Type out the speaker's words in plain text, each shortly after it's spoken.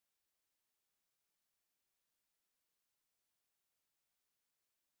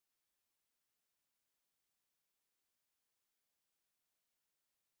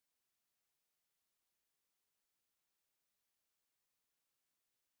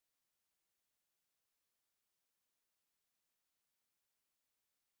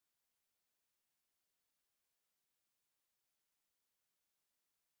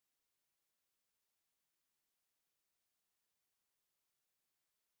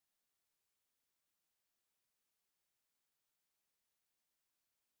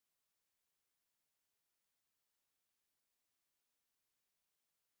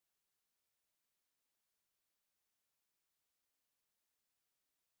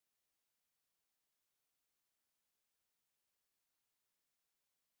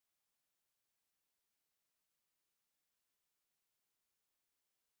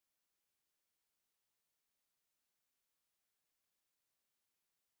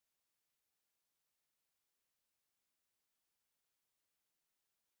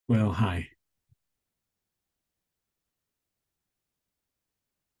Well, hi.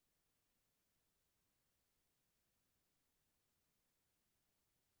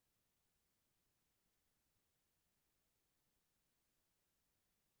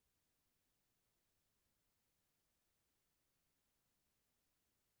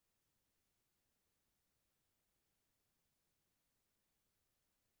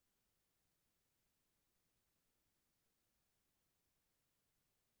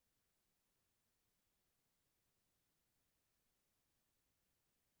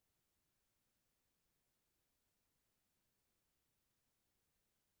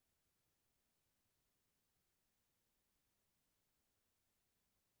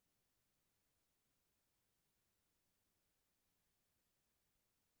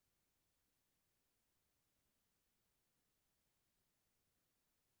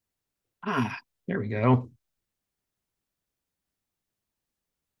 There we go.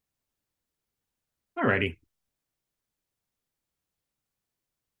 All righty.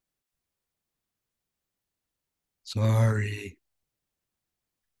 Sorry.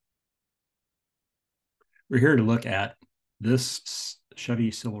 We're here to look at this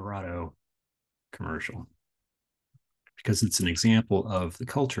Chevy Silverado commercial because it's an example of the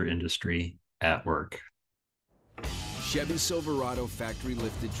culture industry at work. Chevy Silverado factory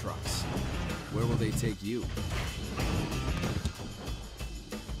lifted trucks. Where will they take you?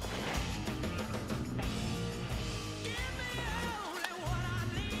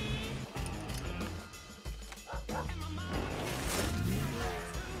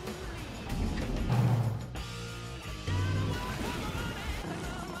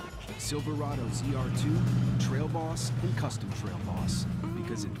 Silverado ZR2, Trail Boss, and Custom Trail Boss,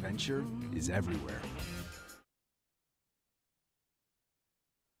 because adventure is everywhere.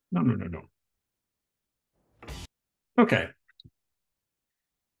 No, no, no, no. Okay.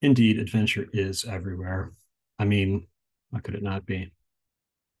 Indeed, adventure is everywhere. I mean, how could it not be?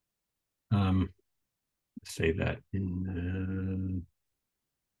 Say that in,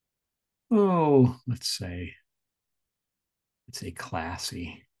 let's say it's a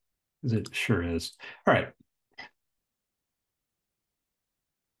classy, as it sure is. All right. I'm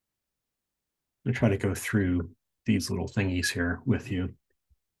going to try to go through these little thingies here with you.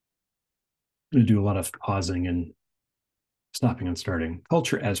 I'm going to do a lot of pausing and stopping and starting.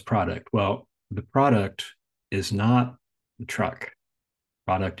 Culture as product. Well, the product is not the truck.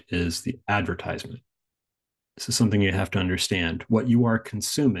 Product is the advertisement. This is something you have to understand. What you are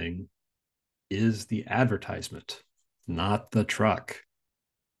consuming is the advertisement, not the truck.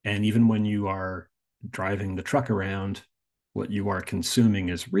 And even when you are driving the truck around, what you are consuming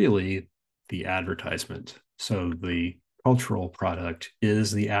is really the advertisement. So the cultural product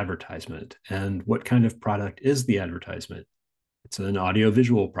is the advertisement. And what kind of product is the advertisement? It's an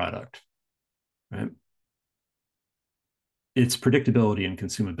audiovisual product, right? It's predictability and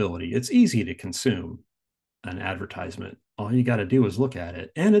consumability. It's easy to consume an advertisement. All you got to do is look at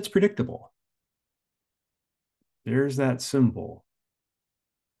it, and it's predictable. There's that symbol.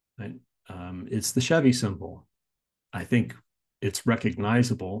 Right? It's the Chevy symbol. I think it's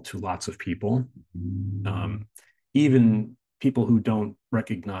recognizable to lots of people. Um, Even people who don't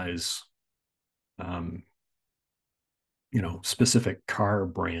recognize, um, specific car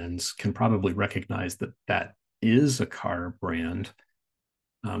brands can probably recognize that that is a car brand.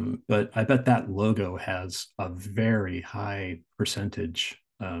 But I bet that logo has a very high percentage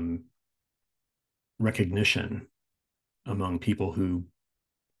recognition among people who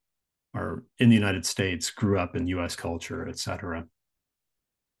are in the United States, grew up in US culture, et cetera.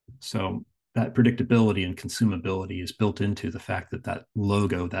 So that predictability and consumability is built into the fact that that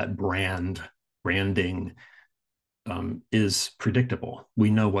logo, that branding is predictable. We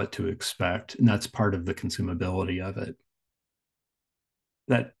know what to expect, and that's part of the consumability of it.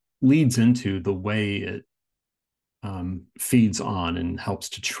 That leads into the way it feeds on and helps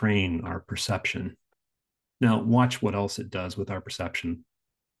to train our perception. Now, watch what else it does with our perception.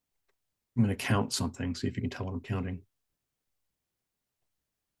 I'm going to count something, see if you can tell what I'm counting.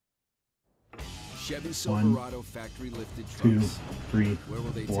 Chevy One, Silverado factory lifted two, trucks. three, Where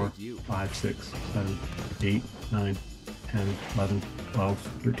will they four, take you? 5, 6, 7, 8, 9, 10, 11, 12,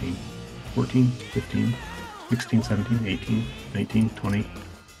 13, 14, 15, 16, 17, 18, 19, 20,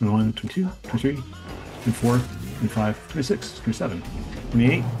 21, 22, 23, 24, 25, 26, 27,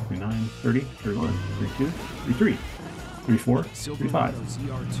 28, 29, 30, 31, 32, 33, 34, 35. Silverado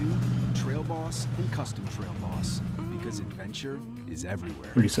ZR2, Trail Boss, and Custom Trail Boss, because adventure is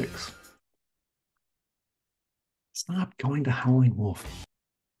everywhere. 36. Stop going to Howling Wolf.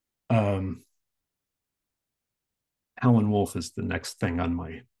 Howling Wolf is the next thing on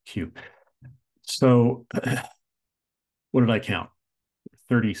my Q. So what did I count?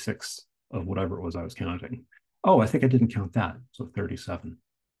 36 of whatever it was I was counting. Oh, I think I didn't count that. So 37.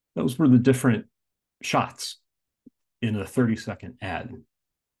 Those were the different shots in a 30-second ad,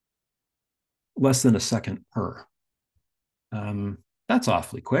 less than a second per. That's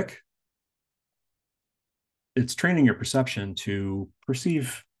awfully quick. It's training your perception to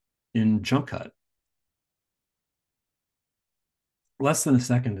perceive in jump cut. Less than a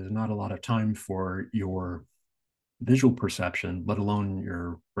second is not a lot of time for your visual perception, let alone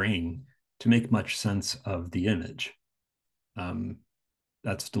your brain, to make much sense of the image. Um,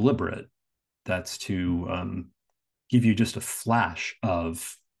 that's deliberate. That's to give you just a flash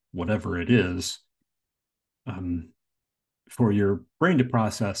of whatever it is, um, for your brain to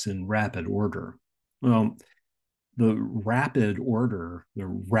process in rapid order. Well, the rapid order, the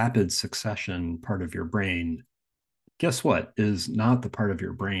rapid succession part of your brain, guess what, is not the part of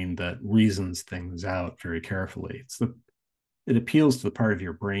your brain that reasons things out very carefully. It appeals to the part of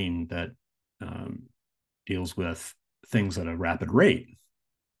your brain that um, deals with things at a rapid rate.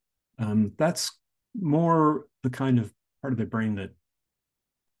 That's more the kind of part of the brain that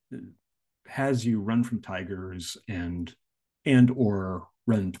has you run from tigers and or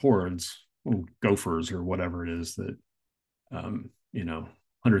run towards, well, gophers or whatever it is that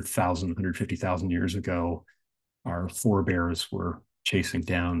 100,000, 150,000 years ago our forebears were chasing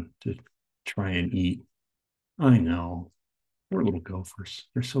down to try and eat. I know, they're little gophers.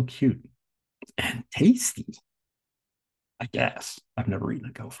 They're so cute and tasty. I guess I've never eaten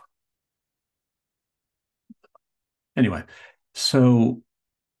a gopher. Anyway, so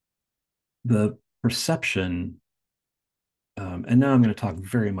the perception, and now I'm going to talk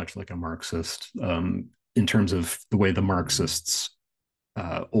very much like a Marxist, in terms of the way the Marxists,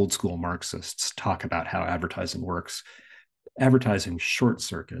 old school Marxists, talk about how advertising works. Advertising short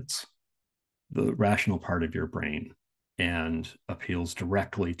circuits the rational part of your brain and appeals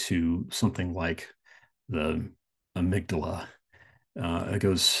directly to something like the amygdala. It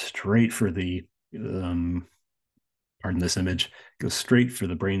goes straight for the, pardon this image, goes straight for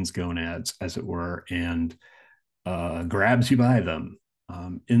the brain's gonads, as it were, and grabs you by them.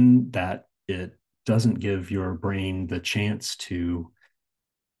 In that, it doesn't give your brain the chance to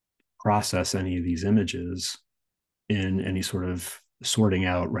process any of these images in any sort of sorting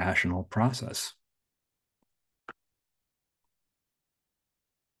out rational process.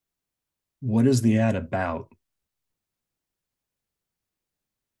 What is the ad about?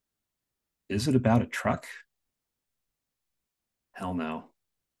 Is it about a truck? Hell no.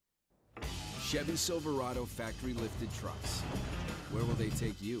 Chevy Silverado factory lifted trucks. Where will they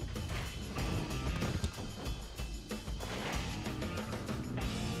take you?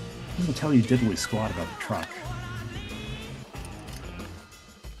 It doesn't tell you diddly squat about the truck.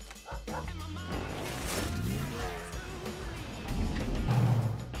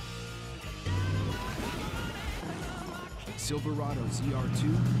 Silverado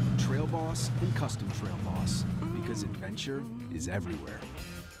ZR2, Trail Boss, and Custom Trail Boss, because adventure is everywhere.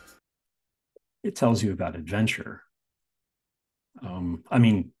 It tells you about adventure. I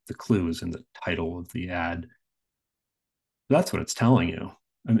mean, the clue is in the title of the ad. That's what it's telling you.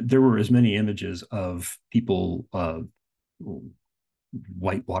 I mean, there were as many images of people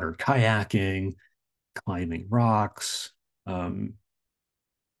whitewater kayaking, climbing rocks,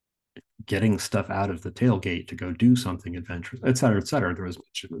 getting stuff out of the tailgate to go do something adventurous, et cetera, et cetera. There was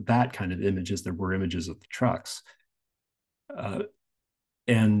that kind of images. There were images of the trucks.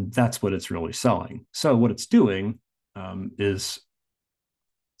 And that's what it's really selling. So what it's doing is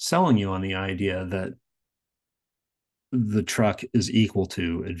selling you on the idea that the truck is equal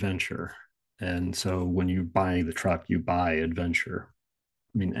to adventure. And so when you buy the truck, you buy adventure.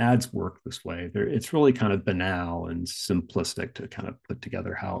 I mean, ads work this way. It's really kind of banal and simplistic to kind of put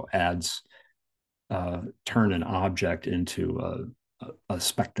together how ads turn an object into a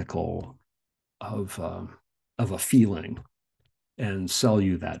spectacle of a feeling and sell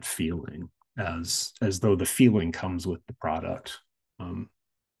you that feeling as though the feeling comes with the product.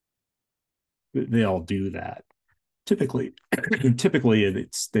 They all do that. Typically,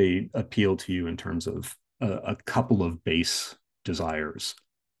 they appeal to you in terms of a couple of base desires: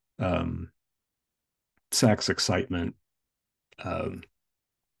 sex, excitement, um,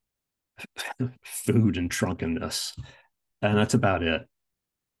 food, and drunkenness, and that's about it.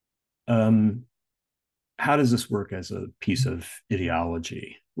 Um, how does this work as a piece of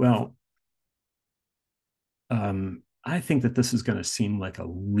ideology? Well, I think that this is going to seem like a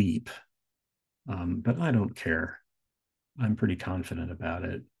leap, but I don't care. I'm pretty confident about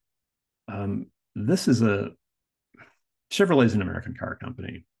it. This is Chevrolet is an American car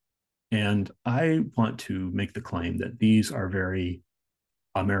company. And I want to make the claim that these are very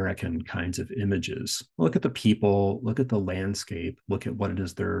American kinds of images. Look at the people, look at the landscape, look at what it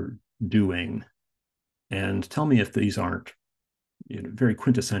is they're doing, and tell me if these aren't, very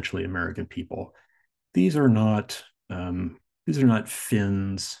quintessentially American people. These are not these are not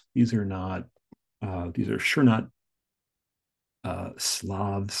Finns. These are not these are sure not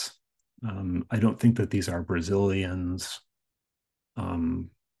Slavs. I don't think that these are Brazilians. Um,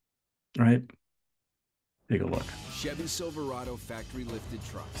 right? Take a look. Chevy Silverado factory lifted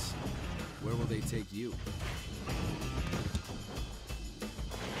trucks. Where will they take you?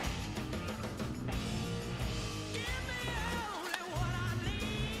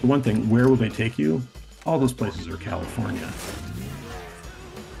 For one thing, where will they take you? All those places are California.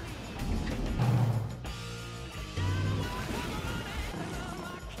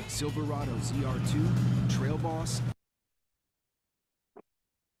 Silverado ZR2, Trail Boss.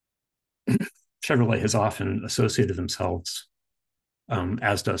 Chevrolet has often associated themselves,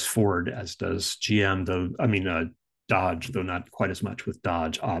 as does Ford, as does GM, though, Dodge, though not quite as much with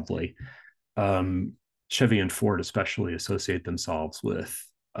Dodge, oddly. Chevy and Ford especially associate themselves with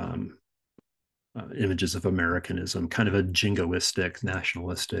images of Americanism, kind of a jingoistic,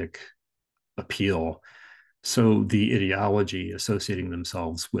 nationalistic appeal. So the ideology associating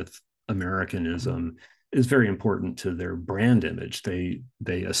themselves with Americanism is very important to their brand image. They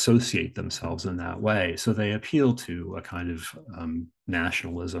associate themselves in that way. So they appeal to a kind of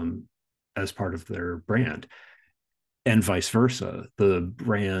nationalism as part of their brand. And vice versa. The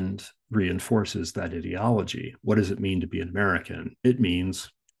brand reinforces that ideology. What does it mean to be an American? It means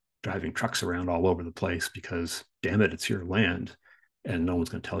driving trucks around all over the place because, damn it, it's your land and no one's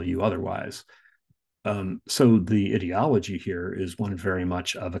going to tell you otherwise. So the ideology here is one very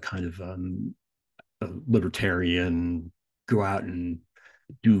much of a kind of a libertarian, go out and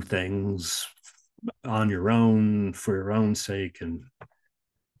do things on your own for your own sake. And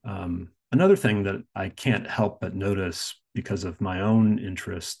another thing that I can't help but notice because of my own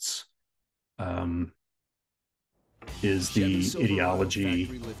interests is the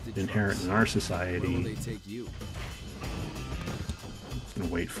ideology inherent in our society. I'm going to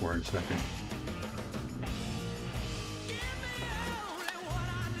wait for it a second.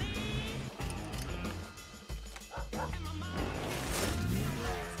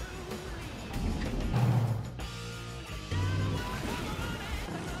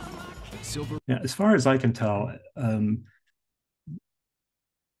 Yeah, as far as I can tell,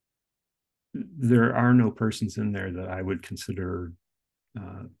 there are no persons in there that I would consider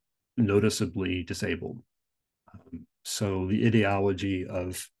noticeably disabled. So the ideology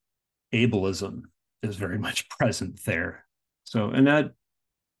of ableism is very much present there. So, and that,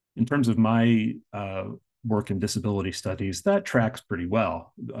 in terms of my work in disability studies, that tracks pretty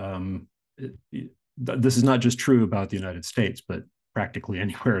well. This is not just true about the United States, but practically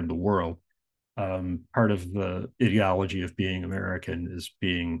anywhere in the world. Part of the ideology of being American is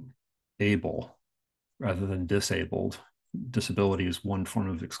being able rather than disabled. Disability is one form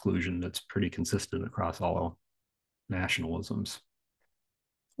of exclusion that's pretty consistent across all nationalisms.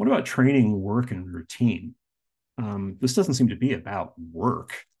 What about training, work, and routine? This doesn't seem to be about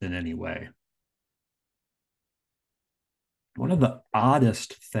work in any way. One of the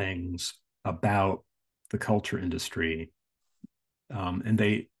oddest things about the culture industry, and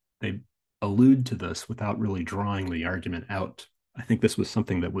they allude to this without really drawing the argument out. I think this was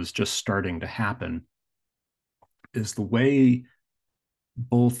something that was just starting to happen, is the way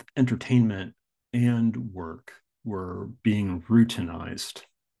both entertainment and work were being routinized.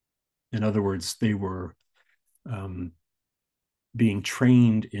 In other words, they were being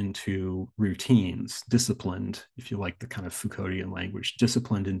trained into routines, disciplined, if you like the kind of Foucauldian language,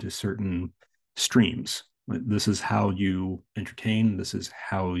 disciplined into certain streams. This is how you entertain, this is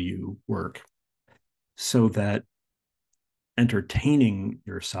how you work. So that entertaining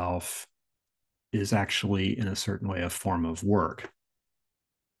yourself is actually, in a certain way, a form of work.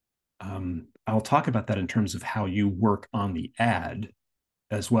 I'll talk about that in terms of how you work on the ad,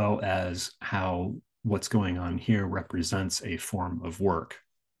 as well as how what's going on here represents a form of work.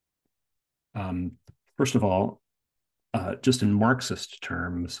 First of all, just in Marxist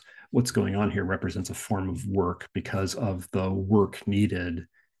terms, what's going on here represents a form of work because of the work needed,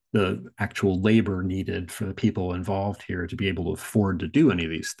 the actual labor needed for the people involved here to be able to afford to do any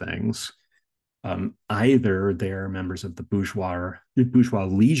of these things. Either they're members of the bourgeois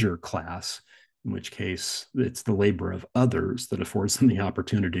leisure class, in which case it's the labor of others that affords them the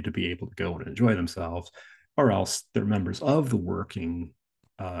opportunity to be able to go and enjoy themselves, or else they're members of the working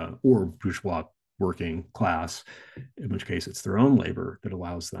or bourgeois working class, in which case it's their own labor that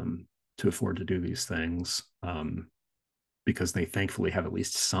allows them to afford to do these things, because they thankfully have at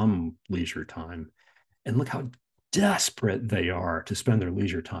least some leisure time. And look how desperate they are to spend their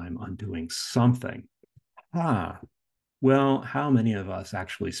leisure time on doing something. Ah, well, how many of us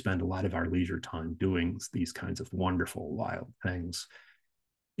actually spend a lot of our leisure time doing these kinds of wonderful, wild things?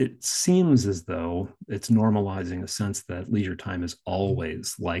 It seems as though it's normalizing a sense that leisure time is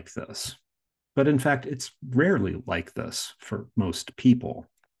always like this. But in fact, it's rarely like this for most people.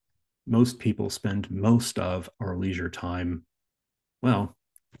 Most people spend most of our leisure time, well,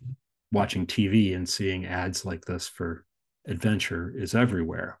 watching TV and seeing ads like this for adventure is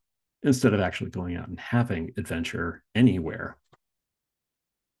everywhere, instead of actually going out and having adventure anywhere.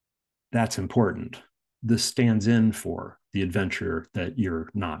 That's important. This stands in for the adventure that you're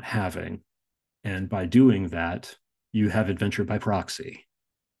not having. And by doing that, you have adventure by proxy.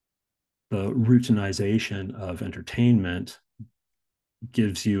 The routinization of entertainment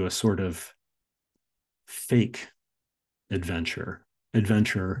gives you a sort of fake adventure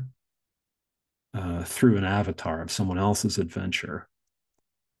through an avatar of someone else's adventure,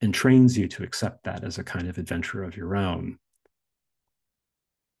 and trains you to accept that as a kind of adventure of your own,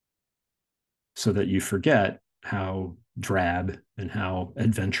 so that you forget how drab and how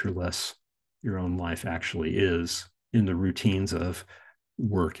adventureless your own life actually is in the routines of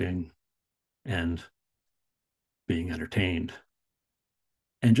working and being entertained,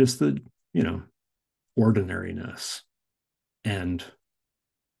 and just the, ordinariness and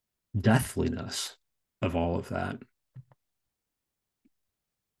deathliness of all of that.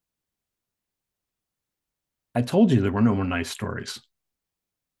 I told you there were no more nice stories.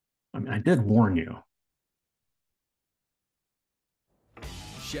 I mean, I did warn you.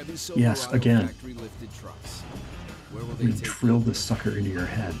 Chevy Yes, Silverado again. factory lifted trucks. Where will We they take drill you? this sucker into your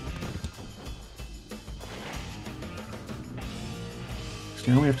head.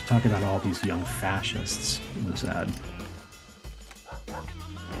 So now we have to talk about all these young fascists in this ad.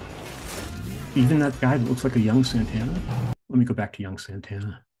 Even that guy that looks like a young Santana. Let me go back to young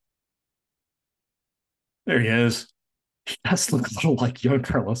Santana. There he is. He does look a little like young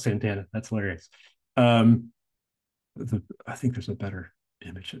Carlos Santana. That's hilarious. I think there's a better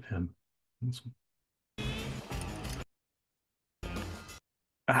image of him.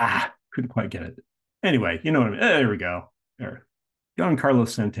 Couldn't quite get it. Anyway, you know what I mean. There we go. There. Young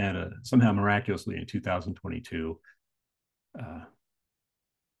Carlos Santana, somehow miraculously in 2022,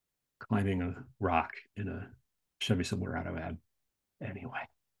 climbing a rock in a Chevy Silverado ad. Anyway,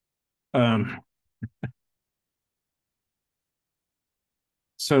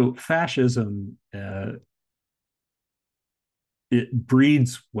 so fascism, it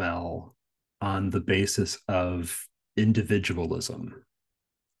breeds well on the basis of individualism,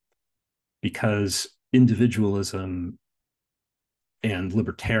 because individualism and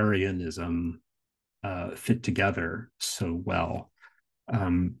libertarianism fit together so well.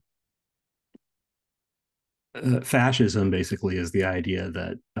 Fascism basically is the idea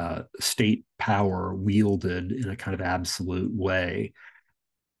that state power wielded in a kind of absolute way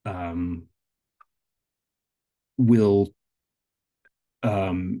will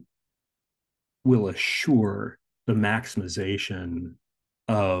um, will assure the maximization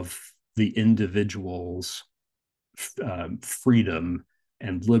of the individual's freedom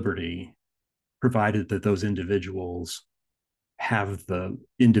and liberty, provided that those individuals have the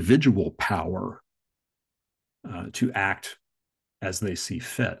individual power to act as they see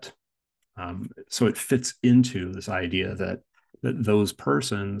fit. So it fits into this idea that those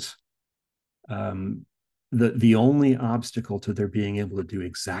persons, the only obstacle to their being able to do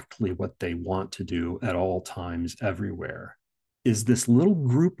exactly what they want to do at all times, everywhere, is this little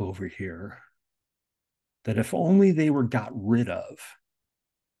group over here that if only they were got rid of,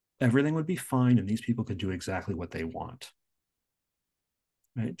 everything would be fine and these people could do exactly what they want.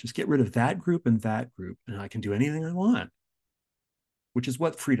 Right? Just get rid of that group, and I can do anything I want, which is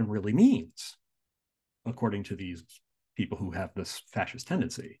what freedom really means, according to these people who have this fascist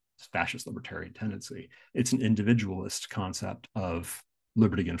tendency, this fascist libertarian tendency. It's an individualist concept of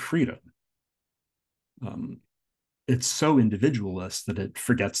liberty and freedom. It's so individualist that it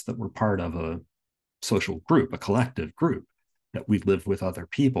forgets that we're part of a social group, a collective group, that we live with other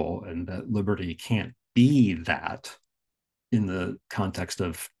people, and that liberty can't be that in the context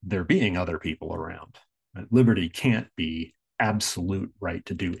of there being other people around. Right? Liberty can't be absolute right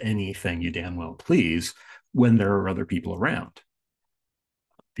to do anything you damn well please when there are other people around.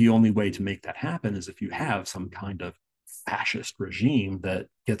 The only way to make that happen is if you have some kind of fascist regime that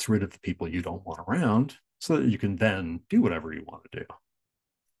gets rid of the people you don't want around, so that you can then do whatever you want to do.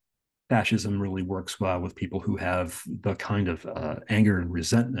 fascism really works well with people who have the kind of anger and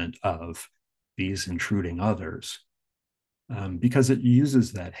resentment of these intruding others, because it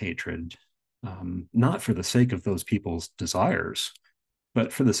uses that hatred not for the sake of those people's desires,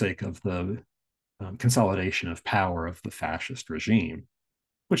 but for the sake of the consolidation of power of the fascist regime,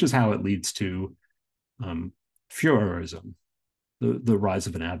 which is how it leads to Führerism, the rise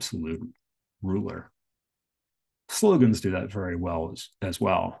of an absolute ruler. Slogans do that very well as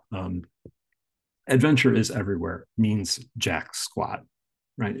well. Adventure is everywhere means jack squat,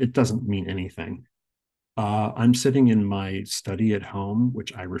 right? It doesn't mean anything. I'm sitting in my study at home,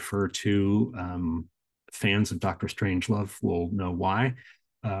 which I refer to, fans of Dr. Strangelove will know why.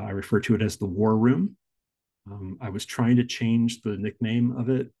 I refer to it as the War Room. I was trying to change the nickname of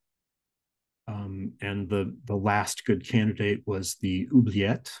it, and the last good candidate was the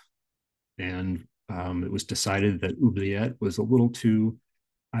Oubliette, and it was decided that Oubliette was a little too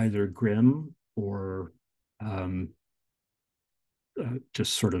either grim or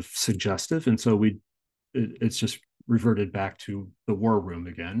just sort of suggestive, and so it's just reverted back to the War Room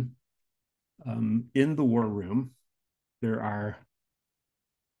again. In the War Room, there are,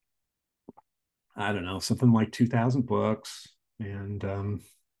 I don't know, something like 2,000 books and a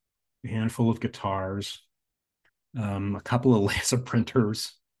handful of guitars, a couple of laser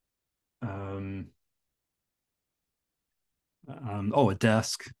printers, um, a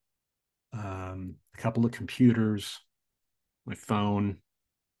desk, a couple of computers, my phone,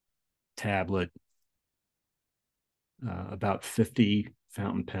 tablet, about 50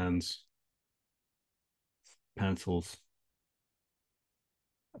 fountain pens, pencils,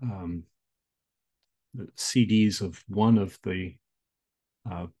 CDs of one of the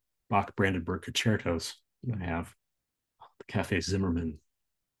Bach Brandenburg concertos I have, the Cafe Zimmermann.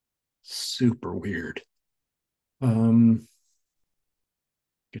 Super weird.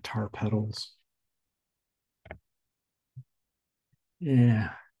 Guitar pedals. Yeah,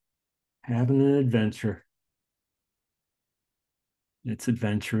 having an adventure. It's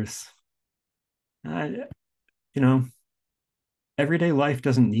adventurous. I, you know, everyday life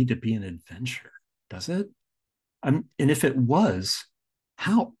doesn't need to be an adventure, does it? And if it was,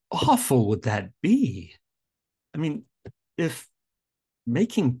 how awful would that be? I mean, if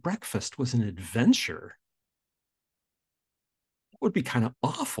making breakfast was an adventure, it would be kind of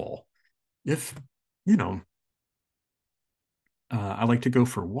awful. If, you know, I like to go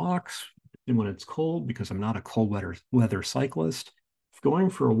for walks and when it's cold because I'm not a cold weather cyclist. If going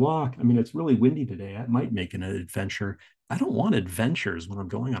for a walk, I mean, it's really windy today. I might make an adventure. I don't want adventures when I'm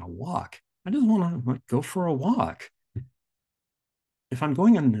going on a walk. I just want to go for a walk. If I'm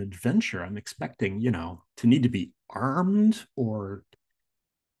going on an adventure, I'm expecting, to need to be armed or,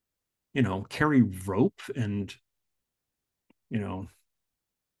 carry rope and, you know,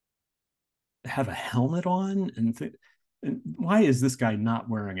 have a helmet on and why is this guy not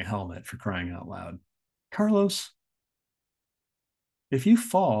wearing a helmet, for crying out loud? Carlos, if you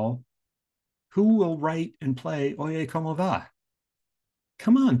fall, who will write and play Oye Como Va?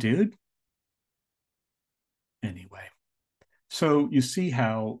 Come on, dude. Anyway, so you see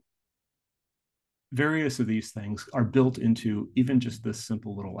how various of these things are built into even just this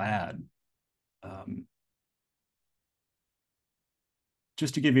simple little ad. Um,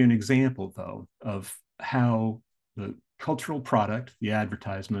 just to give you an example, though, of how the cultural product, the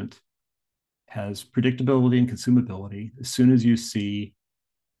advertisement, has predictability and consumability. As soon as you see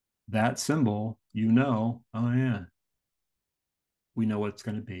that symbol, oh yeah, we know what it's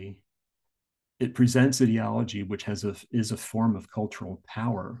going to be. It presents ideology, which is a form of cultural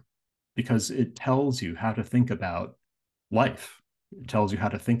power because it tells you how to think about life. It tells you how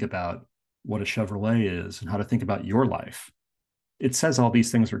to think about what a Chevrolet is and how to think about your life. It says all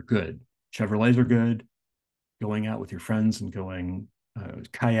these things are good. Chevrolets are good. Going out with your friends and going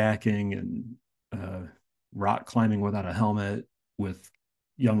kayaking and rock climbing without a helmet with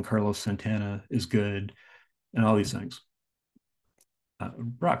young Carlos Santana is good, and all these things.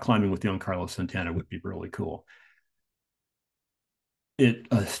 Rock climbing with young Carlos Santana would be really cool. It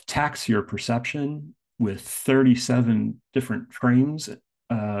attacks your perception with 37 different frames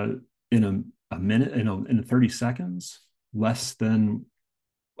in a minute, in 30 seconds, less than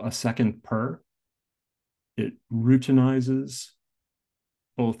a second per. It routinizes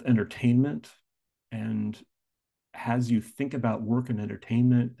both entertainment and has you think about work and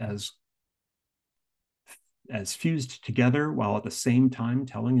entertainment as fused together while at the same time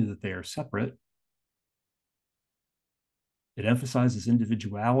telling you that they are separate. It emphasizes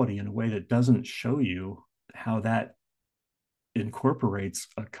individuality in a way that doesn't show you how that incorporates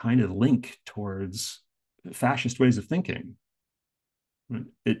a kind of link towards fascist ways of thinking.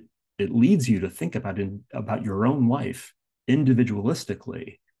 It it leads you to think about your own life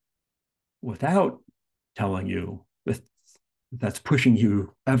individualistically without telling you that that's pushing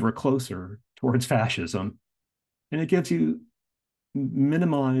you ever closer towards fascism. And it gives you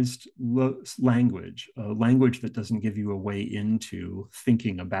minimalized language, a language that doesn't give you a way into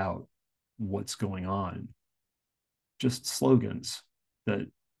thinking about what's going on, just slogans that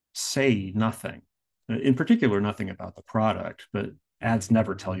say nothing, in particular, nothing about the product, but ads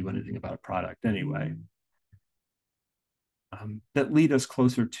never tell you anything about a product anyway, that lead us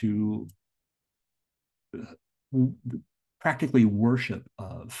closer to practically worship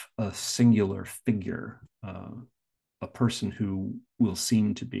of a singular figure, a person who will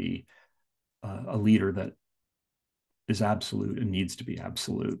seem to be a leader that is absolute and needs to be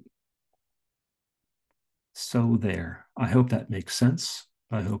absolute. So there, I hope that makes sense.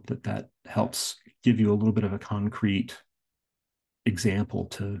 I hope that that helps give you a little bit of a concrete example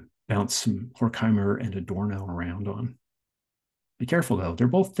to bounce some Horkheimer and Adorno around on. Be careful though, they're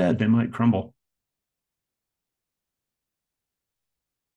both dead, they might crumble.